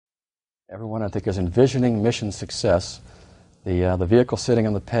Everyone, I think, is envisioning mission success. The vehicle sitting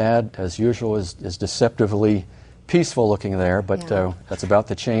on the pad, as usual, is deceptively peaceful looking there, but that's about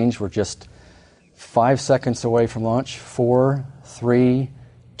to change. We're just 5 seconds away from launch. 4, 3,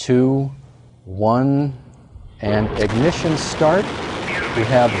 2, 1, and ignition start. We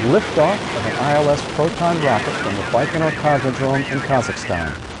have liftoff of an ILS Proton rocket from the Baikonur Cosmodrome in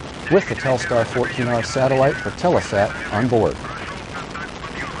Kazakhstan with the Telstar 14R satellite for Telesat on board.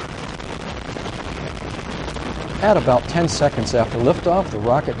 At about 10 seconds after liftoff, the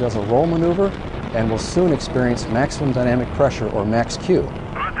rocket does a roll maneuver and will soon experience maximum dynamic pressure, or max Q.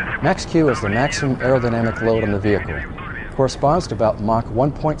 Max Q is the maximum aerodynamic load on the vehicle. It corresponds to about Mach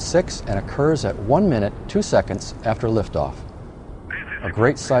 1.6 and occurs at 1 minute, 2 seconds after liftoff. A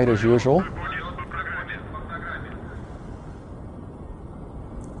great sight as usual.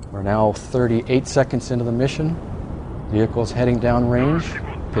 We're now 38 seconds into the mission. Vehicle's heading downrange,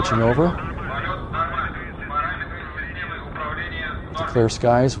 pitching over. To clear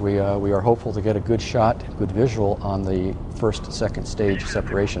skies, we are hopeful to get a good shot, good visual on the first, second stage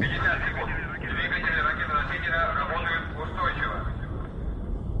separation.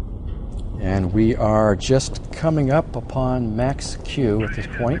 And we are just coming up upon max Q at this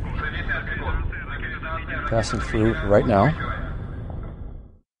point. Passing through right now.